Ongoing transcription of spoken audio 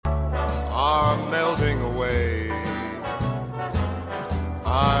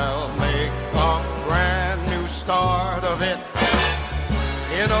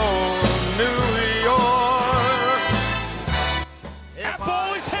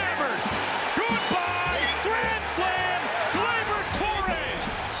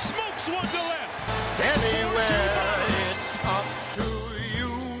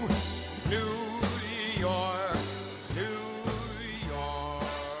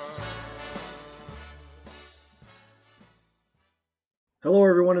Hello,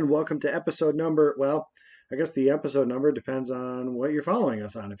 everyone, and welcome to episode number. Well, I guess the episode number depends on what you're following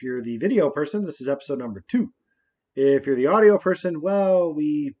us on. If you're the video person, this is episode number 2. If you're the audio person, well,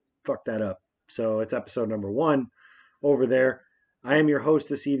 we fucked that up. So it's episode number 1 over there. I am your host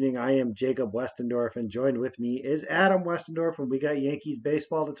this evening. I am Jacob Westendorf, and joined with me is Adam Westendorf, and we got Yankees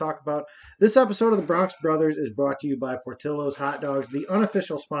baseball to talk about. This episode of the Bronx Brothers is brought to you by Portillo's Hot Dogs, the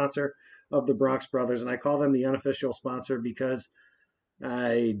unofficial sponsor of the Bronx Brothers. And I call them the unofficial sponsor because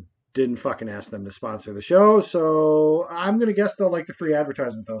I didn't fucking ask them to sponsor the show, so I'm gonna guess they'll like the free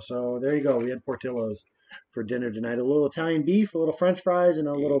advertisement though. So there you go. We had Portillo's for dinner tonight. A little Italian beef, a little French fries, and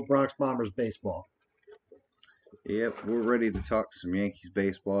a little Bronx Bombers baseball. Yep, we're ready to talk some Yankees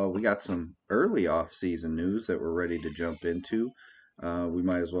baseball. We got some early off-season news that we're ready to jump into. We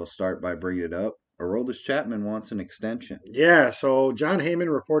might as well start by bringing it up. Aroldis Chapman wants an extension. Yeah. So John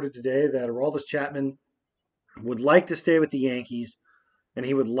Heyman reported today that Aroldis Chapman would like to stay with the Yankees, and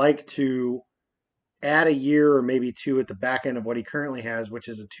he would like to add a year or maybe two at the back end of what he currently has, which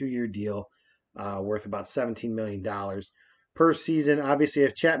is a 2-year deal worth about $17 million per season. Obviously,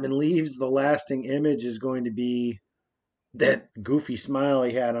 if Chapman leaves, the lasting image is going to be that goofy smile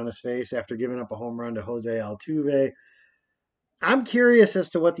he had on his face after giving up a home run to Jose Altuve. I'm curious as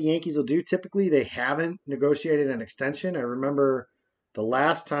to what the Yankees will do. Typically, they haven't negotiated an extension. I remember the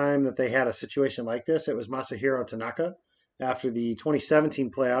last time that they had a situation like this, it was Masahiro Tanaka after the 2017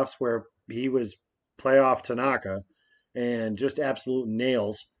 playoffs, where he was playoff Tanaka and just absolute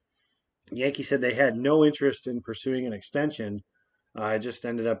nails. The Yankees said they had no interest in pursuing an extension. It just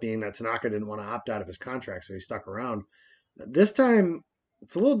ended up being that Tanaka didn't want to opt out of his contract, so he stuck around. This time,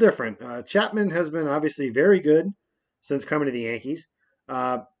 it's a little different. Chapman has been obviously very good since coming to the Yankees.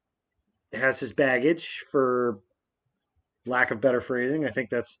 Uh, has his baggage, for lack of better phrasing. I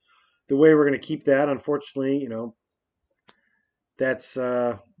think that's the way we're going to keep that. Unfortunately, that's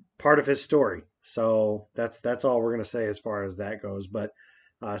part of his story. So that's all we're going to say as far as that goes. But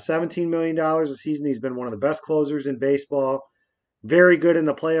 $17 million a season. He's been one of the best closers in baseball. Very good in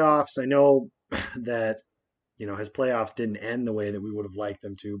the playoffs. I know that his playoffs didn't end the way that we would have liked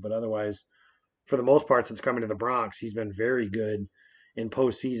them to, but otherwise, for the most part, since coming to the Bronx, he's been very good in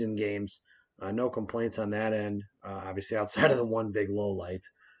postseason games. No complaints on that end. Obviously, outside of the one big low light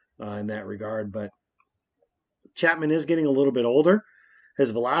in that regard, but Chapman is getting a little bit older.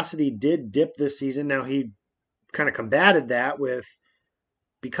 His velocity did dip this season. Now he kind of combated that with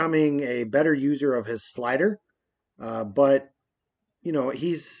becoming a better user of his slider, but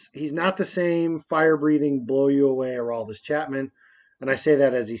he's not the same fire breathing, blow you away Aroldis Chapman. And I say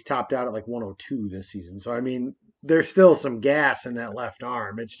that as he's topped out at like 102 this season. So I mean, there's still some gas in that left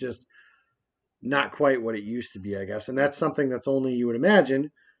arm. It's just not quite what it used to be, I guess. And that's something that's only, you would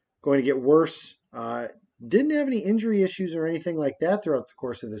imagine, going to get worse. Didn't have any injury issues or anything like that throughout the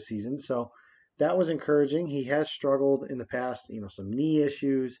course of the season. So that was encouraging. He has struggled in the past, some knee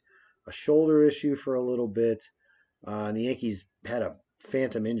issues, a shoulder issue for a little bit. And the Yankees had a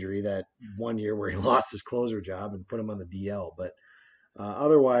phantom injury that one year where he lost his closer job and put him on the DL. But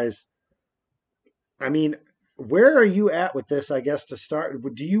otherwise, I mean, where are you at with this, I guess, to start?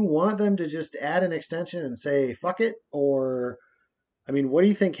 Do you want them to just add an extension and say, fuck it? Or, I mean, what do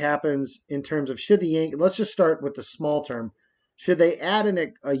you think happens in terms of should the Yankees, let's just start with the small term. Should they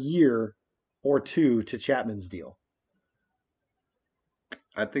add a year or two to Chapman's deal?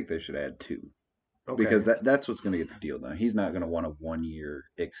 I think they should add two Okay. because that's what's going to get the deal done. He's not going to want a 1-year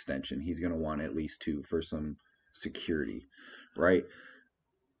extension. He's going to want at least two for some security, right?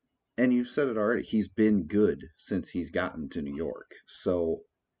 And you've said it already. He's been good since he's gotten to New York. So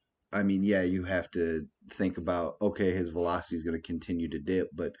I mean, yeah, you have to think about, okay, his velocity is going to continue to dip,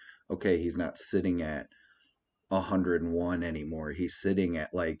 but okay, he's not sitting at 101 anymore. He's sitting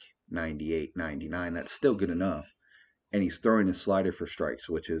at like 98, 99. That's still good enough. And he's throwing his slider for strikes,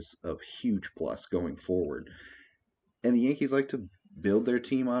 which is a huge plus going forward. And the Yankees like to build their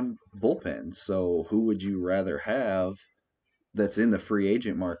team on bullpens. So who would you rather have that's in the free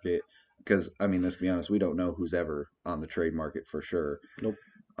agent market? Because, I mean, let's be honest, we don't know who's ever on the trade market for sure. Nope.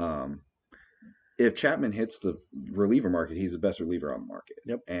 Um, if Chapman hits the reliever market, he's the best reliever on the market.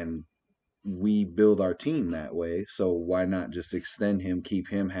 Yep. And we build our team that way. So why not just extend him, keep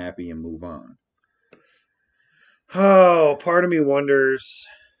him happy, and move on? Oh, part of me wonders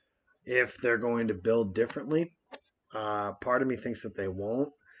if they're going to build differently. Part of me thinks that they won't.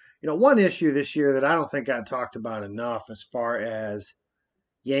 One issue this year that I don't think got talked about enough as far as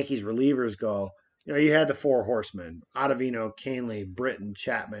Yankees relievers go, you had the four horsemen: Ottavino, Canley, Britton,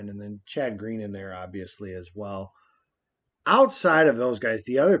 Chapman, and then Chad Green in there, obviously, as well. Outside of those guys,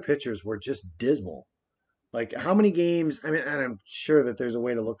 the other pitchers were just dismal. Like, how many games? I mean, and I'm sure that there's a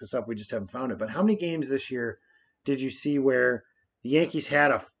way to look this up. We just haven't found it. But how many games this year did you see where the Yankees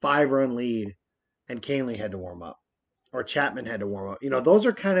had a 5-run lead and Canley had to warm up or Chapman had to warm up? Those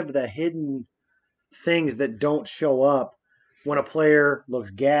are kind of the hidden things that don't show up when a player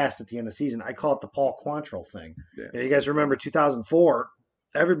looks gassed at the end of the season. I call it the Paul Quantrill thing. Yeah. You guys remember 2004?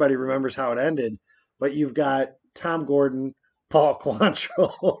 Everybody remembers how it ended, but you've got Tom Gordon, Paul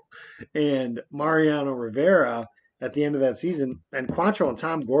Quantrill, and Mariano Rivera at the end of that season. And Quantrill and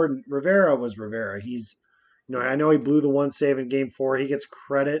Tom Gordon, Rivera was Rivera. I know he blew the one save in Game 4. He gets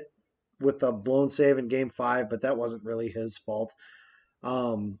credit with the blown save in Game 5, but that wasn't really his fault.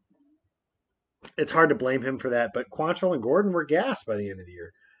 It's hard to blame him for that, but Quantrill and Gordon were gassed by the end of the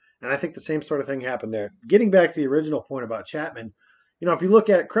year. And I think the same sort of thing happened there. Getting back to the original point about Chapman, if you look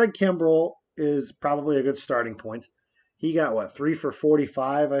at it, Craig Kimbrell is probably a good starting point. He got, 3 for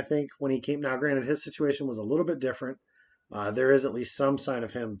 45, I think, when he came. Now, granted, his situation was a little bit different. There is at least some sign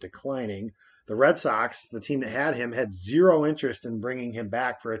of him declining. The Red Sox, the team that had him, had zero interest in bringing him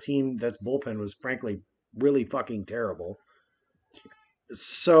back for a team that's bullpen was, frankly, really fucking terrible.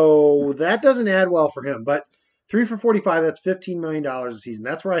 So that doesn't add well for him. But 3 for 45, that's $15 million a season.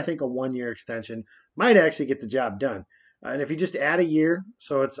 That's where I think a 1-year extension might actually get the job done. And if you just add a year,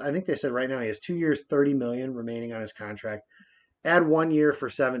 so I think they said right now he has 2 years, $30 million remaining on his contract. Add 1 year for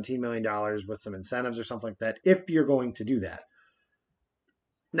 $17 million with some incentives or something like that, if you're going to do that.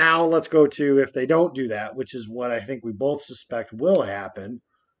 Now let's go to if they don't do that, which is what I think we both suspect will happen.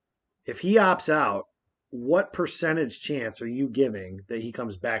 If he opts out, what percentage chance are you giving that he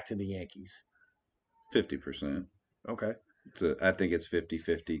comes back to the Yankees? 50%. Okay. I think it's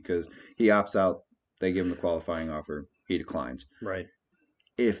 50-50 because he opts out. They give him the qualifying offer. He declines. Right.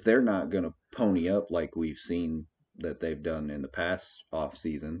 If they're not going to pony up like we've seen that they've done in the past off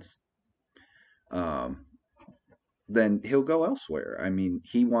seasons, then he'll go elsewhere. I mean,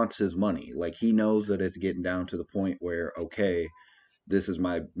 he wants his money. Like, he knows that it's getting down to the point where, okay, this is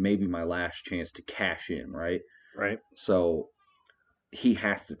maybe my last chance to cash in, right? Right. So he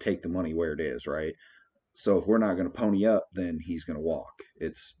has to take the money where it is, right? So if we're not going to pony up, then he's going to walk.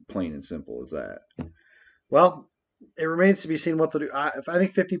 It's plain and simple as that. Well, it remains to be seen what they'll do. If I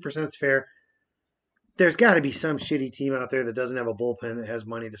think 50% is fair, there's got to be some shitty team out there that doesn't have a bullpen that has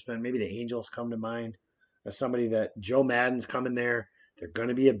money to spend. Maybe the Angels come to mind as somebody that Joe Madden's coming there. They're going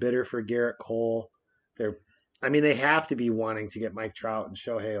to be a bidder for Garrett Cole. They have to be wanting to get Mike Trout and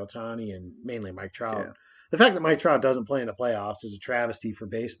Shohei Ohtani, and mainly Mike Trout. Yeah. The fact that Mike Trout doesn't play in the playoffs is a travesty for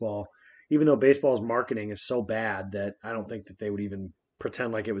baseball, even though baseball's marketing is so bad that I don't think that they would even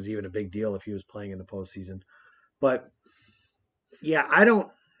pretend like it was even a big deal if he was playing in the postseason. But, yeah,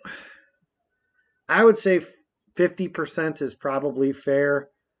 I would say 50% is probably fair.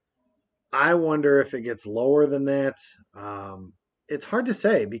 I wonder if it gets lower than that. It's hard to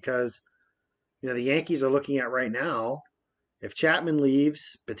say because, the Yankees are looking at right now, if Chapman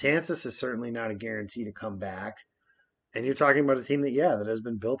leaves, Betances is certainly not a guarantee to come back. And you're talking about a team that has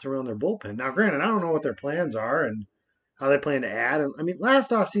been built around their bullpen. Now, granted, I don't know what their plans are and how they plan to add.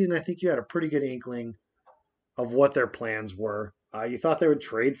 Last offseason, I think you had a pretty good inkling of what their plans were. You thought they would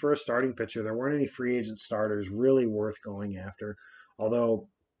trade for a starting pitcher. There weren't any free agent starters really worth going after. Although,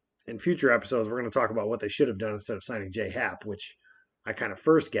 in future episodes, we're going to talk about what they should have done instead of signing Jay Happ, which I kind of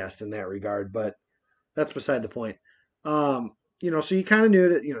first guessed in that regard, but that's beside the point. So you kind of knew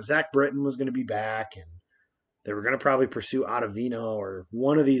that, Zach Britton was going to be back and they were going to probably pursue Ottavino or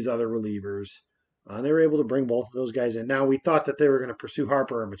one of these other relievers. They were able to bring both of those guys in. Now, we thought that they were going to pursue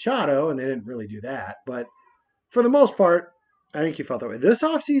Harper or Machado, and they didn't really do that. But for the most part, I think you felt that way. This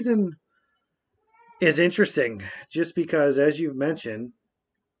offseason is interesting just because, as you've mentioned,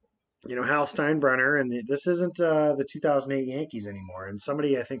 Hal Steinbrenner, and this isn't the 2008 Yankees anymore. And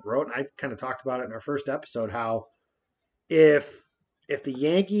somebody, I think, wrote, and I kind of talked about it in our first episode, how if the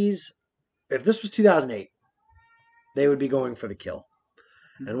Yankees, if this was 2008, they would be going for the kill.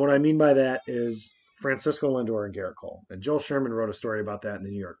 And what I mean by that is Francisco Lindor and Garrett Cole. And Joel Sherman wrote a story about that in the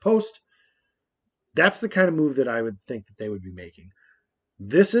New York Post. That's the kind of move that I would think that they would be making.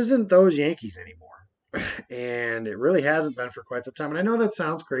 This isn't those Yankees anymore. And it really hasn't been for quite some time. And I know that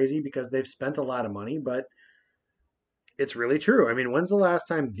sounds crazy because they've spent a lot of money, but it's really true. When's the last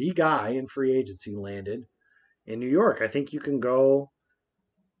time the guy in free agency landed in New York? I think you can go.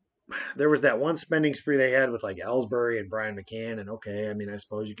 There was that one spending spree they had with like Ellsbury and Brian McCann, and okay, I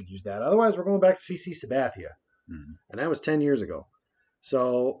suppose you could use that. Otherwise, we're going back to CC Sabathia, and that was 10 years ago.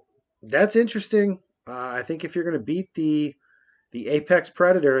 So that's interesting. I think if you're going to beat the apex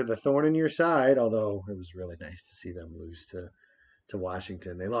predator, the thorn in your side, although it was really nice to see them lose to to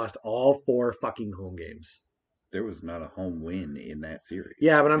Washington. They lost all 4 fucking home games. There was not a home win in that series.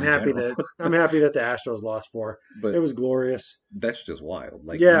 Yeah, but I'm in happy general. that the Astros lost 4. But It was glorious. that's just wild.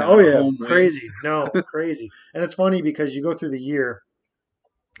 Like, Yeah, not oh a yeah, home win. crazy. No, crazy. And it's funny because you go through the year,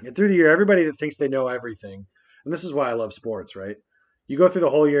 and through the year, everybody that thinks they know everything, and this is why I love sports, right? You go through the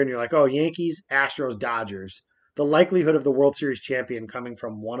whole year and you're like, oh, Yankees, Astros, Dodgers. The likelihood of the World Series champion coming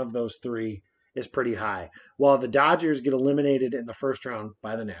from one of those 3 is pretty high. While the Dodgers get eliminated in the first round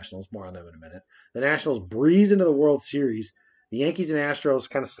by the Nationals, more on them in a minute, the Nationals breeze into the World Series. The Yankees and Astros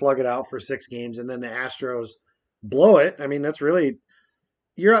kind of slug it out for 6 games, and then the Astros blow it. I mean, that's really,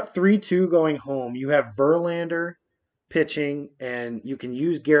 you're up 3-2 going home. You have Verlander pitching, and you can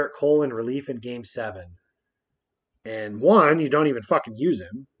use Garrett Cole in relief in Game 7. And 1, you don't even fucking use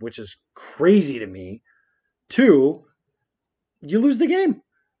him, which is crazy to me. 2, you lose the game.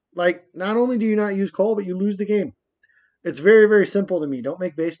 Like, not only do you not use Cole, but you lose the game. It's very, very simple to me. Don't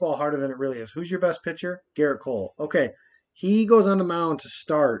make baseball harder than it really is. Who's your best pitcher? Garrett Cole. Okay, he goes on the mound to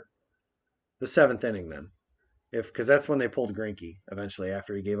start the 7th inning then, because that's when they pulled Greinke eventually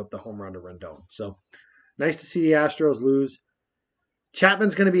after he gave up the home run to Rendon. So nice to see the Astros lose.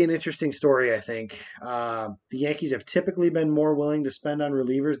 Chapman's going to be an interesting story, I think. The Yankees have typically been more willing to spend on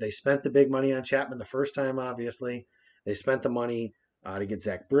relievers. They spent the big money on Chapman the first time, obviously. They spent the money to get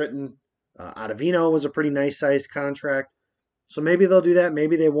Zach Britton. Ottavino was a pretty nice-sized contract. So maybe they'll do that.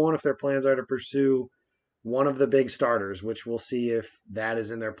 Maybe they won't if their plans are to pursue one of the big starters, which we'll see if that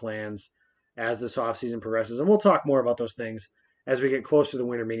is in their plans as this offseason progresses. And we'll talk more about those things as we get closer to the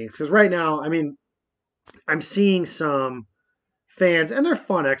winter meetings. Because right now, I mean, I'm seeing some fans, and they're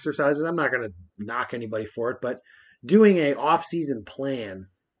fun exercises. I'm not going to knock anybody for it, but doing a off-season plan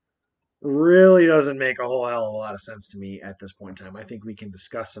really doesn't make a whole hell of a lot of sense to me at this point in time. I think we can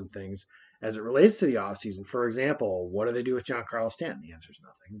discuss some things as it relates to the offseason. For example, what do they do with Giancarlo Stanton? The answer is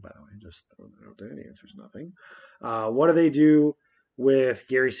nothing, by the way. Just throwing that out there. The answer is nothing. What do they do with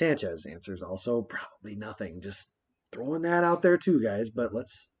Gary Sanchez? The answer is also probably nothing. Just throwing that out there too, guys. But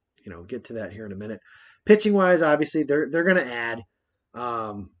let's get to that here in a minute. Pitching wise, obviously they're going to add.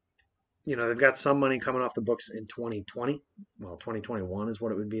 They've got some money coming off the books in 2020. Well, 2021 is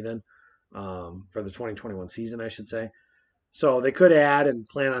what it would be then. For the 2021 season, I should say. So they could add and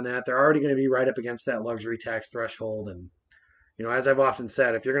plan on that. They're already going to be right up against that luxury tax threshold. And, as I've often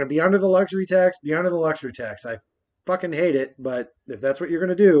said, if you're going to be under the luxury tax, be under the luxury tax. I fucking hate it, but if that's what you're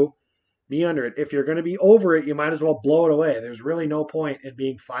going to do, be under it. If you're going to be over it, you might as well blow it away. There's really no point in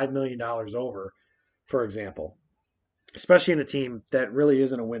being $5 million over, for example, especially in a team that really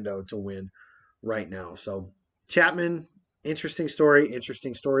isn't a window to win right now. So Chapman, interesting story,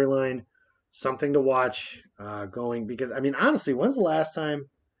 interesting storyline. Something to watch going, because, I mean, honestly, when's the last time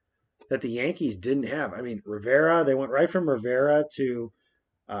that the Yankees didn't have? I mean, Rivera, they went right from Rivera to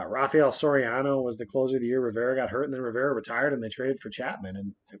Rafael Soriano was the closer of the year. Rivera got hurt, and then Rivera retired, and they traded for Chapman.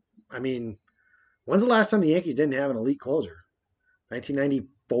 And, I mean, when's the last time the Yankees didn't have an elite closer?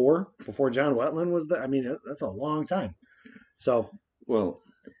 1994, before John Wetland was I mean, that's a long time. So. Well,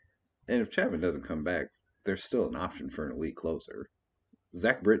 and if Chapman doesn't come back, there's still an option for an elite closer.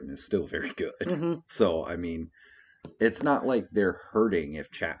 Zach Britton is still very good. Mm-hmm. So, I mean, it's not like they're hurting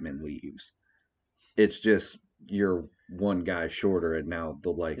if Chapman leaves. It's just you're one guy shorter, and now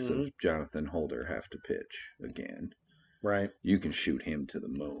the likes of Jonathan Holder have to pitch again. Right. You can shoot him to the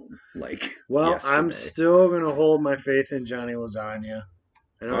moon. Well, yesterday. I'm still going to hold my faith in Johnny Lasagna.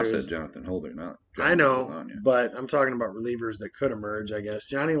 I said Jonathan Holder, not Johnny Lasagna. I know, but I'm talking about relievers that could emerge, I guess.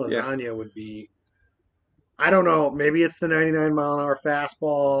 Johnny Lasagna would be... I don't know. Maybe it's the 99-mile-an-hour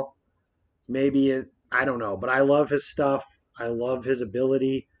fastball. I don't know. But I love his stuff. I love his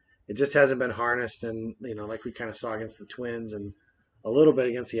ability. It just hasn't been harnessed. And, like we kind of saw against the Twins and a little bit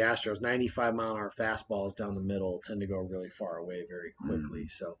against the Astros, 95-mile-an-hour fastballs down the middle tend to go really far away very quickly.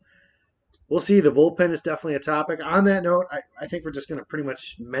 So we'll see. The bullpen is definitely a topic. On that note, I think we're just going to pretty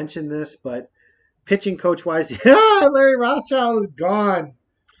much mention this. But pitching coach-wise, Larry Rothschild is gone.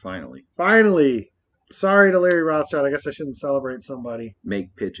 Finally. Sorry to Larry Rothschild. I guess I shouldn't celebrate somebody.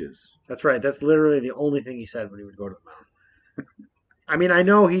 Make pitches. That's right. That's literally the only thing he said when he would go to the mound. I mean, I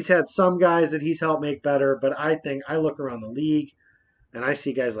know he's had some guys that he's helped make better, but I think I look around the league and I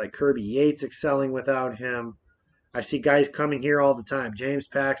see guys like Kirby Yates excelling without him. I see guys coming here all the time. James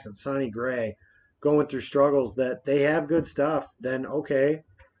Paxton, Sonny Gray, going through struggles that they have good stuff. Then, okay,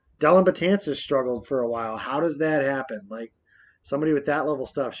 Dellin Betances struggled for a while. How does that happen? Like, somebody with that level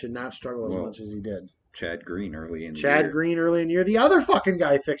stuff should not struggle as much as he did. Chad Green early in the year. The other fucking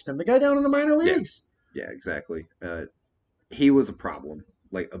guy fixed him. The guy down in the minor leagues. Yeah, exactly. He was a problem,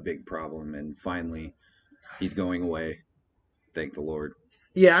 like a big problem, and finally he's going away. Thank the Lord.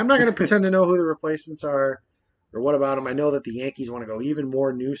 Yeah, I'm not going to pretend to know who the replacements are or what about them. I know that the Yankees want to go even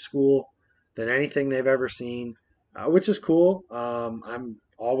more new school than anything they've ever seen, which is cool. I'm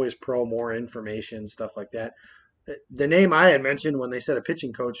always pro more information, stuff like that. The name I had mentioned when they said a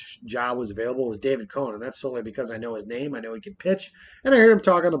pitching coach job was available was David Cohn, and that's solely because I know his name. I know he can pitch, and I heard him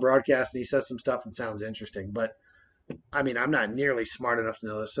talk on the broadcast, and he says some stuff that sounds interesting. But I mean, I'm not nearly smart enough to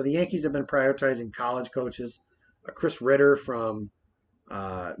know this. So the Yankees have been prioritizing college coaches. Chris Ritter from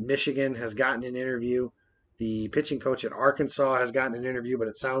Michigan has gotten an interview. The pitching coach at Arkansas has gotten an interview, but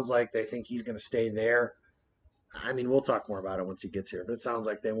it sounds like they think he's going to stay there. I mean, we'll talk more about it once he gets here, but it sounds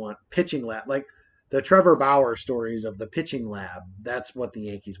like they want pitching lab, like the Trevor Bauer stories of the pitching lab. That's what the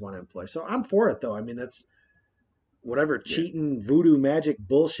Yankees want to employ. So I'm for it, though. I mean, that's whatever cheating, voodoo, magic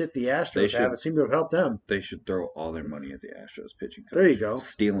bullshit the Astros have. It seemed to have helped them. They should throw all their money at the Astros pitching coach. There you go.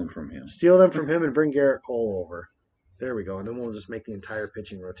 Steal them from him. Steal them from him and bring Garrett Cole over. There we go. And then we'll just make the entire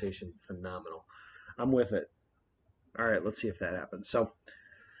pitching rotation phenomenal. I'm with it. All right, let's see if that happens. So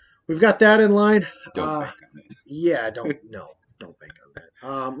we've got that in line. Don't bank on it. Yeah, don't bank on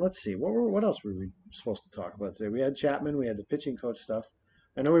that. Let's see. What else were we supposed to talk about today? We had Chapman. We had the pitching coach stuff.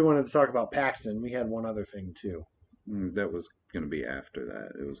 I know we wanted to talk about Paxton. We had one other thing, too. That was going to be after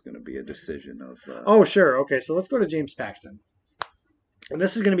that. It was going to be a decision of... Oh, sure. Okay, so let's go to James Paxton. And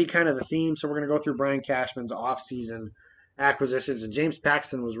this is going to be kind of the theme. So we're going to go through Brian Cashman's offseason acquisitions. And James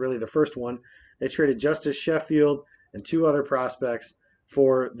Paxton was really the first one. They traded Justice Sheffield and two other prospects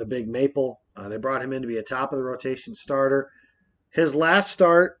for the Big Maple. They brought him in to be a top-of-the-rotation starter. His last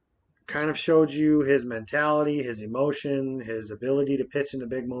start kind of showed you his mentality, his emotion, his ability to pitch in the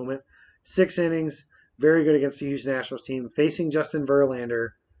big moment. 6 innings, very good against the Houston Astros team, facing Justin Verlander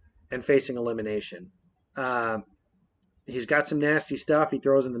and facing elimination. He's got some nasty stuff. He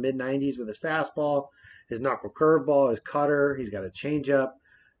throws in the mid-90s with his fastball, his knuckle curveball, his cutter. He's got a changeup.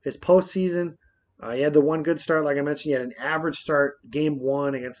 His postseason, he had the one good start, like I mentioned. He had an average start, game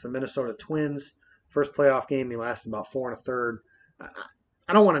 1 against the Minnesota Twins. First playoff game, he lasted about 4 1/3.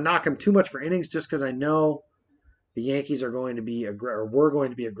 I don't want to knock him too much for innings just because I know the Yankees are going to be were going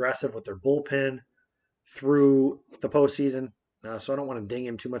to be aggressive with their bullpen through the postseason. So I don't want to ding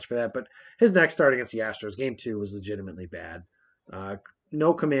him too much for that. But his next start against the Astros, game 2, was legitimately bad.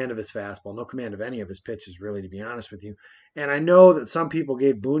 No command of his fastball, no command of any of his pitches, really, to be honest with you. And I know that some people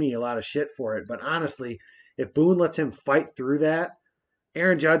gave Booney a lot of shit for it, but honestly, if Boone lets him fight through that,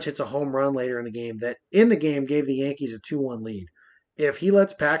 Aaron Judge hits a home run later in the game that in the game gave the Yankees a 2-1 lead. If he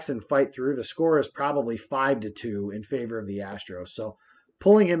lets Paxton fight through, the score is probably 5-2 in favor of the Astros. So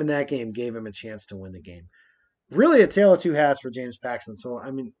pulling him in that game gave him a chance to win the game. Really a tale of two hats for James Paxton. So,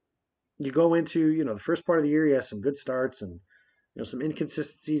 I mean, you go into, the first part of the year, he has some good starts and, some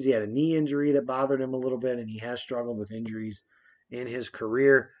inconsistencies. He had a knee injury that bothered him a little bit, and he has struggled with injuries in his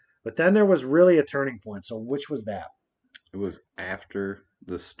career. But then there was really a turning point. So which was that? It was after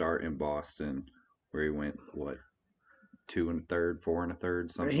the start in Boston where he went, 2 1/3, 4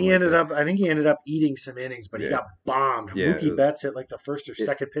 1/3, something I think he ended up eating some innings, but he got bombed. Yeah, Mookie Betts hit like the first or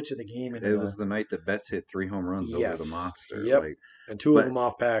second pitch of the game. It was the night that Betts hit 3 home runs over the monster. Yep. And 2 of them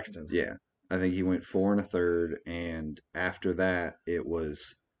off Paxton. Yeah. I think he went 4 1/3, and after that, it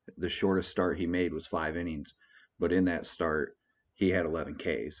was the shortest start he made was 5 innings. But in that start, he had 11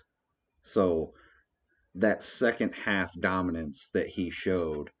 Ks. So that second half dominance that he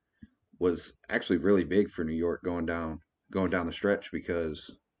showed was actually really big for New York going down the stretch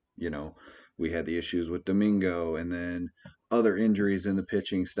because, we had the issues with Domingo and then other injuries in the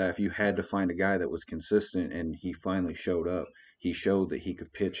pitching staff. You had to find a guy that was consistent, and he finally showed up. He showed that he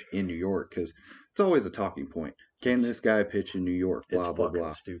could pitch in New York because it's always a talking point. Can this guy pitch in New York? Blah, blah, blah.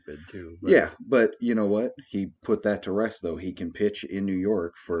 It's stupid, too. But... Yeah, but you know what? He put that to rest, though. He can pitch in New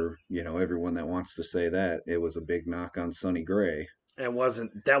York for, everyone that wants to say that. It was a big knock on Sonny Gray. That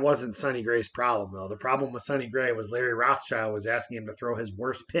wasn't Sonny Gray's problem, though. The problem with Sonny Gray was Larry Rothschild was asking him to throw his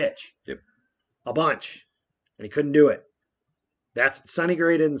worst pitch. Yep. A bunch. And he couldn't do it. Sonny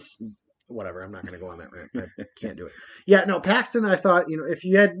Gray didn't... Whatever, I'm not going to go on that rant. I can't do it. Yeah, no, Paxton, I thought, if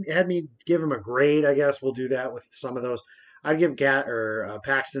you had me give him a grade, I guess we'll do that with some of those. I'd give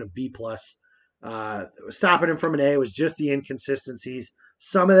Paxton a B+. Stopping him from an A was just the inconsistencies.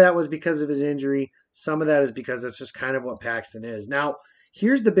 Some of that was because of his injury. Some of that is because that's just kind of what Paxton is. Now,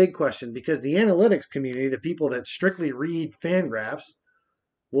 here's the big question, because the analytics community, the people that strictly read FanGraphs,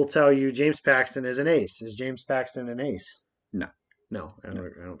 will tell you James Paxton is an ace. Is James Paxton an ace? No, I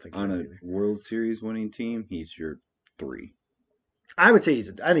don't think on a World Series winning team, he's your 3. I would say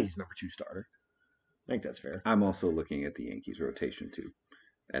I think he's number 2 starter. I think that's fair. I'm also looking at the Yankees rotation too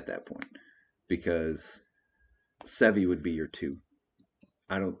at that point because Sevy would be your 2.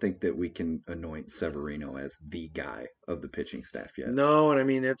 I don't think that we can anoint Severino as the guy of the pitching staff yet. No, and I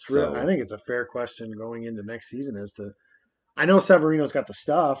mean it's real. I So, think it's a fair question going into next season as to. I know Severino's got the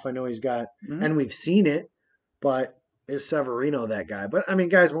stuff. I know he's got, mhm. and we've seen it. But is Severino that guy? But I mean,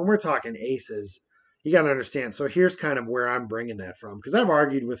 guys, when we're talking aces, you got to understand. So here's kind of where I'm bringing that from because I've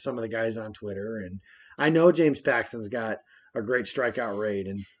argued with some of the guys on Twitter, and I know James Paxton's got a great strikeout rate,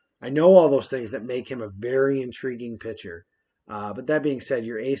 and I know all those things that make him a very intriguing pitcher. But that being said,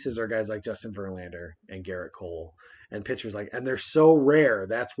 your aces are guys like Justin Verlander and Garrett Cole, and pitchers like, and they're so rare.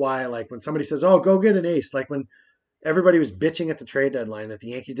 That's why, like, when somebody says, "Oh, go get an ace," like when everybody was bitching at the trade deadline that the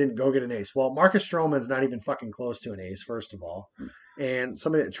Yankees didn't go get an ace. Well, Marcus Stroman's not even fucking close to an ace, first of all. And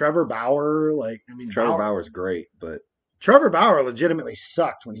somebody, Trevor Bauer, like, I mean, Trevor Bauer's great, but Trevor Bauer legitimately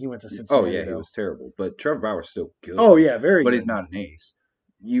sucked when he went to Cincinnati. oh yeah, he was terrible. But Trevor Bauer's still good. Oh yeah, very but good. he's not an ace.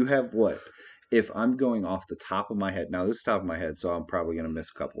 You have what? If I'm going off the top of my head, now this is top of my head, so I'm probably going to miss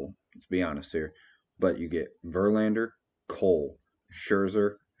a couple. Let's be honest here. But you get Verlander, Cole,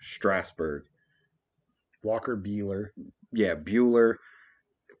 Scherzer, Strasburg, Walker Buehler. Yeah, Bueller.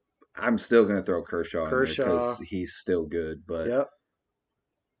 I'm still going to throw Kershaw in there Kershaw. because he's still good. But Yep.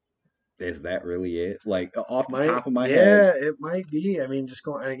 is that really it? Like off the Might, top of my yeah, head, it might be. I mean, just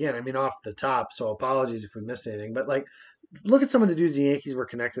going again. I mean, off the top. So apologies if we missed anything. But like, look at some of the dudes the Yankees were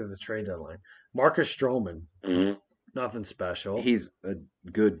connected to the trade deadline. Marcus Stroman, nothing special. he's a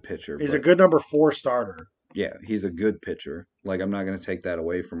good pitcher. He's but a good number 4 starter. yeah, he's a good pitcher. Like I'm not going to take that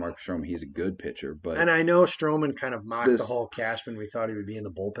away from Marcus Stroman. He's a good pitcher, but And I know Stroman kind of mocked the whole Cashman. We thought he would be in the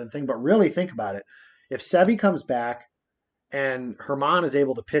bullpen thing, but really think about it. If Sevy comes back and Herman is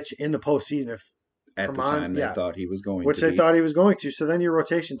able to pitch in the postseason, if at Herman, the time they yeah, thought he was going which to they be. thought he was going to, so then your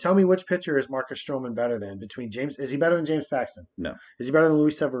rotation. Tell me which pitcher is Marcus Stroman better than between James? Is he better than James Paxton? No, Is he better than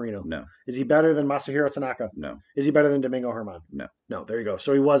Luis Severino? no, Is he better than Masahiro Tanaka? no, Is he better than Domingo Herman? no. No. There you go.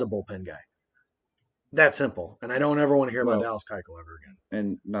 So he was a bullpen guy. That simple. And I don't ever want to hear about Well, Dallas Keuchel ever again.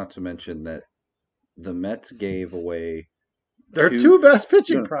 And not to mention that the Mets gave away Their two best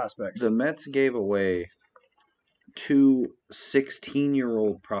pitching no, prospects. the Mets gave away 2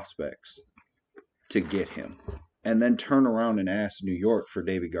 16-year-old prospects to get him, and then turn around and ask New York for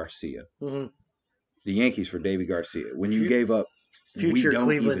David Garcia. Mm-hmm. The Yankees for David Garcia. When you gave up future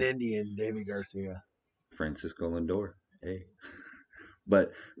Cleveland Indian David Garcia, Francisco Lindor. Hey.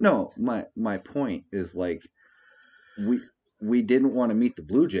 But no, my point is like we didn't want to meet the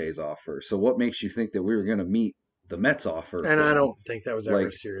Blue Jays offer. So what makes you think that we were going to meet the Mets offer? and I don't think that was ever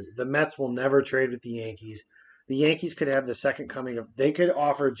like, serious. The Mets will never trade with the Yankees. The Yankees could have the second coming of. They could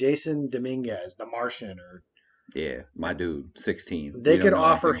offer Jason Dominguez, the Martian, or yeah, my dude, 16. they could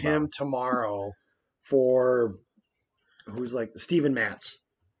offer him tomorrow for who's like Steven Matz.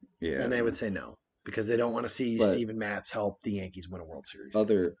 Yeah, and they would say no because they don't want to see But- Steven Matz help the Yankees win a World Series.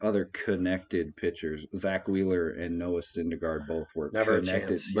 other connected pitchers, Zach Wheeler and Noah Syndergaard both were Never a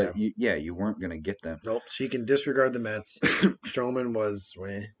connected, chance, but you weren't going to get them. Nope, so you can disregard the Mets. Stroman was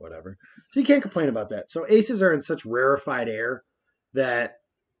whatever. So you can't complain about that. So aces are in such rarefied air that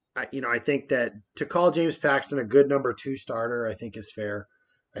I think that to call James Paxton a good number 2 starter, I think is fair.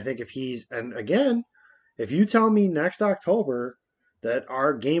 I think if you tell me next October that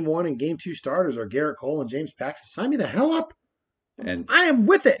our game 1 and game 2 starters are Garrett Cole and James Paxton, sign me the hell up. And I am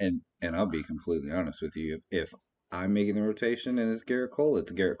with it. and I'll be completely honest with you. If I'm making the rotation and it's Garrett Cole and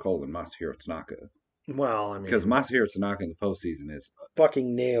Masahiro Tanaka. Well, I mean, Because Masahiro Tanaka in the postseason is fucking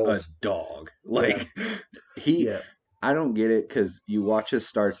a nails. dog. Like I don't get it because you watch his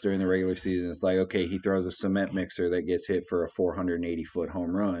starts during the regular season. It's like, okay, he throws a cement mixer that gets hit for a 480-foot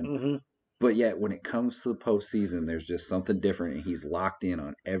home run. Mm-hmm. But yet, when it comes to the postseason, there's just something different, and he's locked in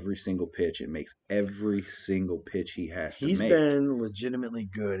on every single pitch. It makes every single pitch he has to make. He's been legitimately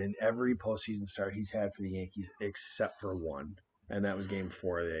good in every postseason start he's had for the Yankees except for one, and that was Game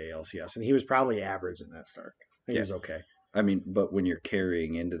 4 of the ALCS, and he was probably average in that start. He was okay. I mean, but when you're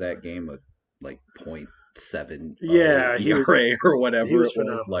carrying into that game a like 0.7 ERA or whatever he was it was,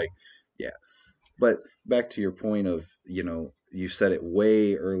 phenomenal. like, yeah. But back to your point of, you said it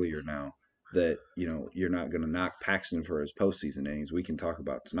way earlier now that, you're not going to knock Paxton for his postseason innings. We can talk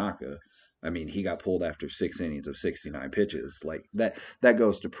about Tanaka. I mean, he got pulled after 6 innings of 69 pitches. Like that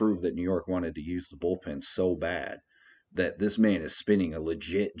goes to prove that New York wanted to use the bullpen so bad that this man is spinning a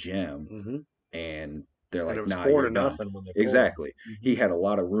legit gem, Mm-hmm. and they're And like, it was nah, 4 you're to done. nothing when they pulled. Exactly. Mm-hmm. He had a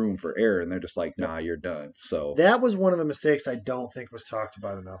lot of room for error, and they're just like, nah, you're done. So That was one of the mistakes I don't think was talked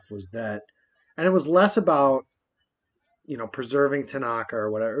about enough was that, and it was less about, preserving Tanaka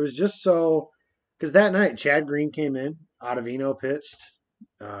or whatever. It was just because that night Chad Green came in, Ottavino pitched,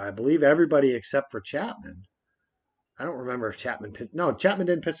 I believe everybody except for Chapman. I don't remember if Chapman pitched. No, Chapman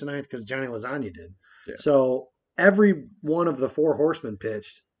didn't pitch the ninth because Johnny Lasagna did. Yeah. So every one of the four horsemen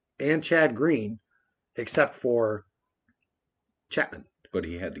pitched, and Chad Green, except for Chapman. But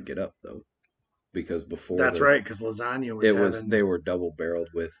he had to get up though, because before That's right, because Lasagna was they were double barreled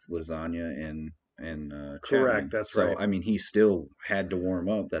with Lasagna and correct. Chapman. That's so, right. I mean, he still had to warm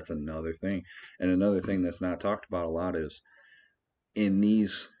up. That's another thing. And another thing that's not talked about a lot is in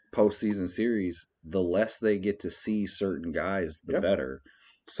these postseason series, the less they get to see certain guys, the Yep. better.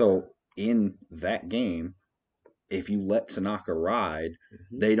 So in that game, if you let Tanaka ride,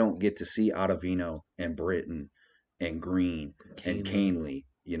 they don't get to see Ottavino and Britton and Green and Canely.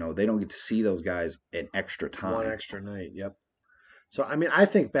 You know, they don't get to see those guys an extra time. One extra night, yep. So, I mean, I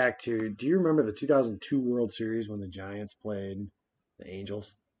think back to, do you remember the 2002 World Series when the Giants played the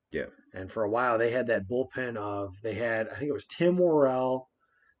Angels? Yeah. And for a while, they had that bullpen of, they had, I think it was Tim Worrell,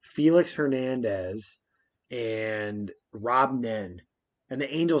 Felix Hernandez, and Rob Nen. And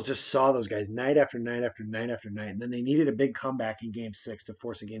the Angels just saw those guys night after night after night after night. And then they needed a big comeback in Game 6 to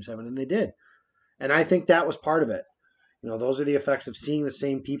force a Game 7, and they did. And I think that was part of it. You know, those are the effects of seeing the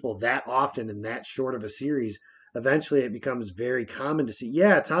same people that often in that short of a series. Eventually, it becomes very common to see,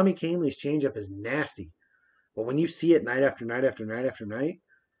 yeah, Tommy Canley's changeup is nasty. But when you see it night after night after night after night,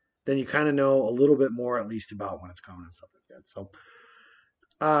 then you kind of know a little bit more, at least, about when it's coming and stuff like that. So,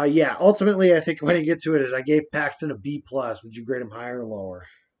 yeah, ultimately, I think when I get to it is I gave Paxton a B+. Would you grade him higher or lower?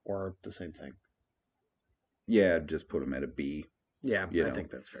 Or the same thing? Yeah, just put him at a B. Yeah, I think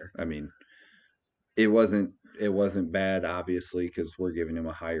that's fair. I mean, it wasn't bad, obviously, because we're giving him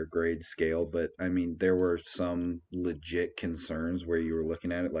a higher grade scale. But I mean, there were some legit concerns where you were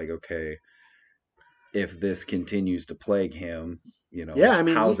looking at it like, okay, if this continues to plague him, you know, yeah, I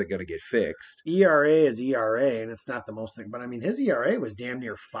mean, how's it going to get fixed? ERA is ERA, and it's not the most thing. But I mean, his ERA was damn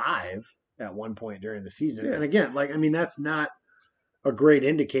near 5 at one point during the season. Yeah. And again, like, I mean, that's not a great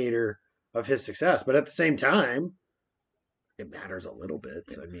indicator of his success. But at the same time, it matters a little bit.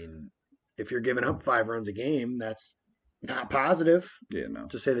 I mean, if you're giving up 5 runs a game, that's not positive,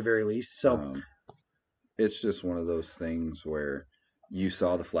 to say the very least. So it's just one of those things where you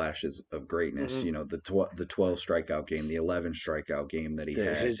saw the flashes of greatness. Mhm. You know, the 12 strikeout game, the 11 strikeout game that he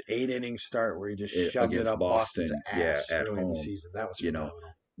had. His 8-inning start where he just shoved it against up Boston, ass at early in home. the season. That was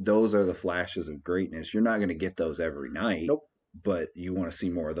phenomenal. Those are the flashes of greatness. You're not going to get those every night. Nope. But you want to see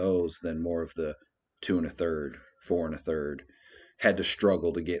more of those than more of the 2 1/3, 4 1/3. Had to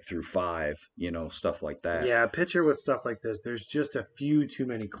struggle to get through 5, you know, stuff like that. Yeah, a pitcher with stuff like this, there's just a few too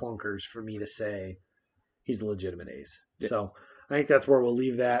many clunkers for me to say he's a legitimate ace. Yeah. So I think that's where we'll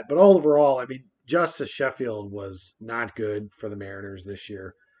leave that. But overall, I mean, Justice Sheffield was not good for the Mariners this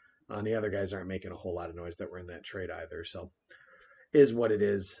year. The other guys aren't making a whole lot of noise that were in that trade either. So is what it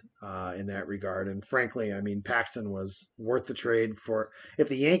is in that regard. And frankly, I mean, Paxton was worth the trade for. If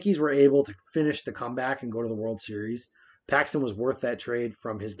the Yankees were able to finish the comeback and go to the World Series, Paxton was worth that trade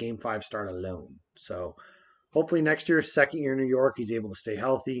from his Game 5 start alone. So hopefully next year, second year in New York, he's able to stay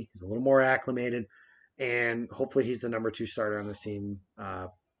healthy. He's a little more acclimated. And hopefully he's the number 2 starter on the team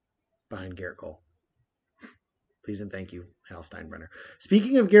behind Garrett Cole. Please and thank you, Hal Steinbrenner.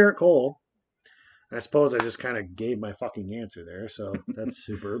 Speaking of Garrett Cole, I suppose I just kind of gave my fucking answer there, so that's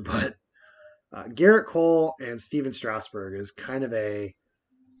super. But Garrett Cole and Steven Strasburg is kind of a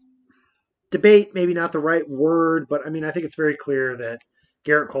debate, maybe not the right word, but I mean, I think it's very clear that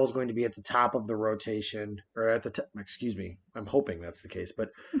Garrett Cole is going to be at the top of the rotation, or at the excuse me, I'm hoping that's the case, but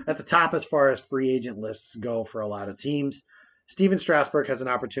at the top as far as free agent lists go for a lot of teams. Steven Strasburg has an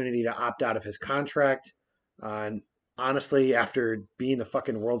opportunity to opt out of his contract. And honestly, after being the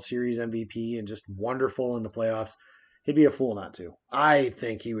fucking World Series MVP and just wonderful in the playoffs, he'd be a fool not to. I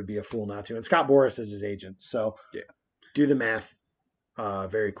think he would be a fool not to. And Scott Boras is his agent. So do the math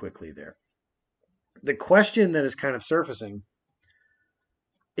very quickly there. The question that is kind of surfacing,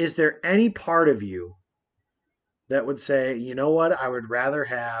 is there any part of you that would say, you know what, I would rather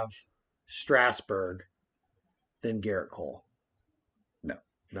have Strasburg than Garrett Cole? No.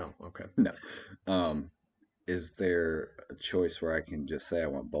 No, okay. No. Is there a choice where I can just say I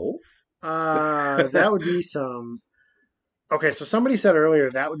want both? That would be some. Okay, so somebody said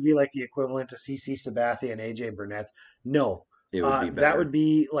earlier that would be like the equivalent to CC Sabathia and AJ Burnett. No, it would be better. That would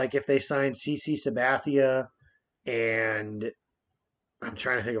be like if they signed CC Sabathia and I'm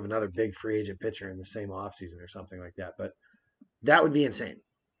trying to think of another big free agent pitcher in the same offseason or something like that, but that would be insane.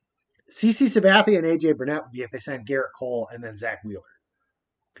 CC Sabathia and AJ Burnett would be if they signed Garrett Cole and then Zach Wheeler.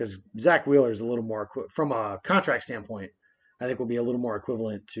 Because Zach Wheeler is a little more, from a contract standpoint, I think will be a little more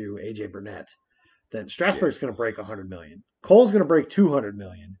equivalent to AJ Burnett. Then Strasburg's going to break $100 million. Cole's going to break $200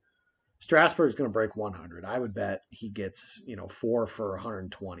 million. Strasburg's going to break 100. I would bet he gets 4 for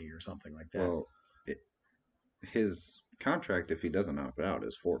 120 or something like that. Well, his contract, if he doesn't opt out,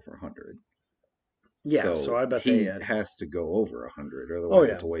 is 4 for 100. Yeah, so I bet he they has to go over 100, otherwise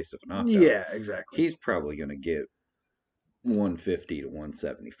it's a waste of an opt out. Yeah, exactly. He's probably going to get 150 to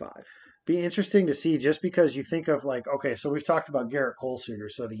 175. Be interesting to see, just because you think of okay, so we've talked about Garrett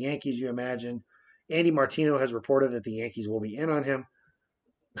Kohlsutter. So the Yankees, you imagine, Andy Martino has reported that the Yankees will be in on him.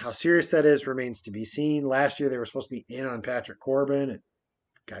 How serious that is remains to be seen. Last year they were supposed to be in on Patrick Corbin, and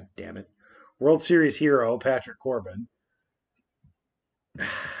God damn it, World Series hero Patrick Corbin.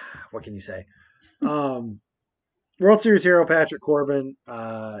 What can you say? World Series hero Patrick Corbin,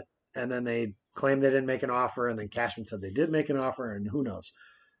 and then they claimed they didn't make an offer, and then Cashman said they did make an offer, and who knows.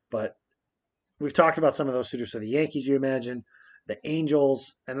 But we've talked about some of those suitors. So the Yankees, you imagine, the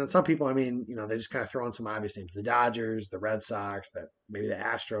Angels, and then some people, they just kind of throw in some obvious names. The Dodgers, the Red Sox, maybe the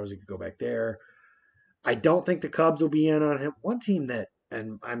Astros, you could go back there. I don't think the Cubs will be in on him. One team that,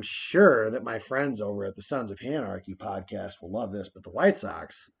 and I'm sure that my friends over at the Sons of Anarchy podcast will love this, but the White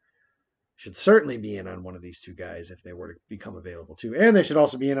Sox should certainly be in on one of these two guys if they were to become available too. And they should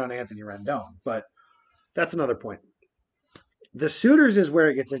also be in on Anthony Rendon. But that's another point. The suitors is where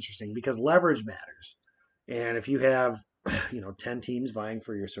it gets interesting because leverage matters. And if you have 10 teams vying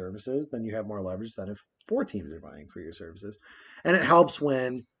for your services, then you have more leverage than if 4 teams are vying for your services. And it helps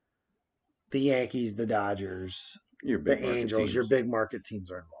when the Yankees, the Dodgers, the Angels, your big market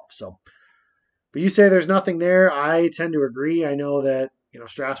teams are involved. So, but you say there's nothing there. I tend to agree. I know that,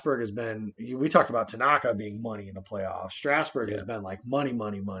 Strasburg has been, we talked about Tanaka being money in the playoffs. Strasburg has been like money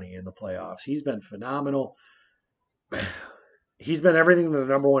in the playoffs. He's been phenomenal. He's been everything that the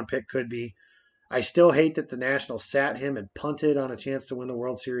number 1 pick could be. I still hate that the Nationals sat him and punted on a chance to win the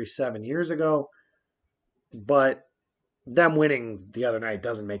World Series 7 years ago. But them winning the other night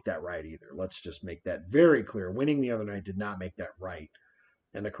doesn't make that right either. Let's just make that very clear. Winning the other night did not make that right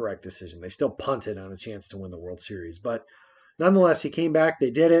and the correct decision. They still punted on a chance to win the World Series. But nonetheless, he came back.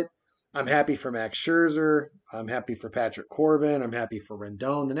 They did it. I'm happy for Max Scherzer. I'm happy for Patrick Corbin. I'm happy for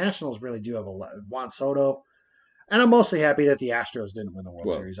Rendon. The Nationals really do have Juan Soto. And I'm mostly happy that the Astros didn't win the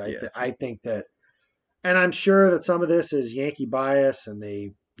World Series. I think that, and I'm sure that some of this is Yankee bias, and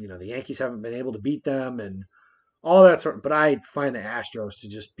the Yankees haven't been able to beat them and all that sort. But I find the Astros to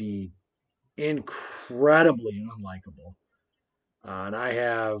just be incredibly unlikable. And I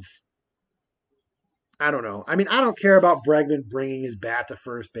don't know. I don't care about Bregman bringing his bat to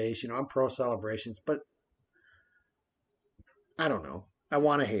first base. I'm pro celebrations, but I don't know. I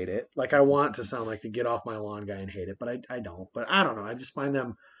want to hate it. I want to sound like the get off my lawn guy and hate it, but I don't. But I don't know. I just find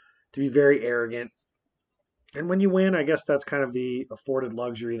them to be very arrogant. And when you win, I guess that's kind of the afforded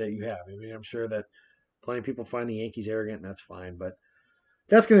luxury that you have. I'm sure that plenty of people find the Yankees arrogant, and that's fine. But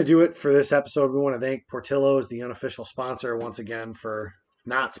that's going to do it for this episode. We want to thank Portillo's, the unofficial sponsor, once again for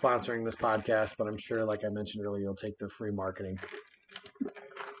not sponsoring this podcast. But I'm sure, like I mentioned earlier, you'll take the free marketing.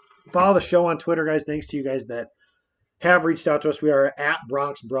 Follow the show on Twitter, guys. Thanks to you guys that have reached out to us. We are at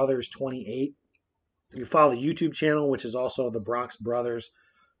Bronx Brothers 28. You follow the YouTube channel, which is also the Bronx Brothers.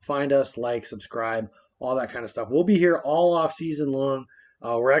 Find us, like, subscribe, all that kind of stuff. We'll be here all off season long.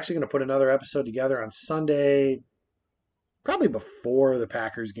 We're actually going to put another episode together on Sunday, probably before the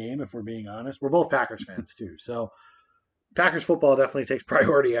Packers game, if we're being honest. We're both Packers fans too. So Packers football definitely takes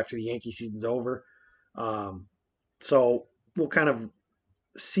priority after the Yankee season's over. So we'll kind of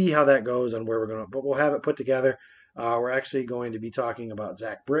see how that goes and where we're going to, but we'll have it put together. We're actually going to be talking about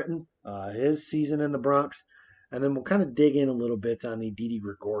Zach Britton, his season in the Bronx, and then we'll kind of dig in a little bit on the Didi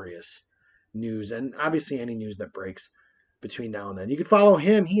Gregorius news, and obviously any news that breaks between now and then. You can follow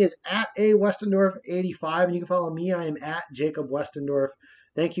him. He is at A Westendorf 85, and you can follow me. I am at Jacob Westendorf.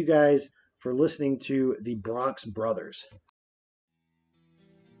 Thank you guys for listening to the Bronx Brothers.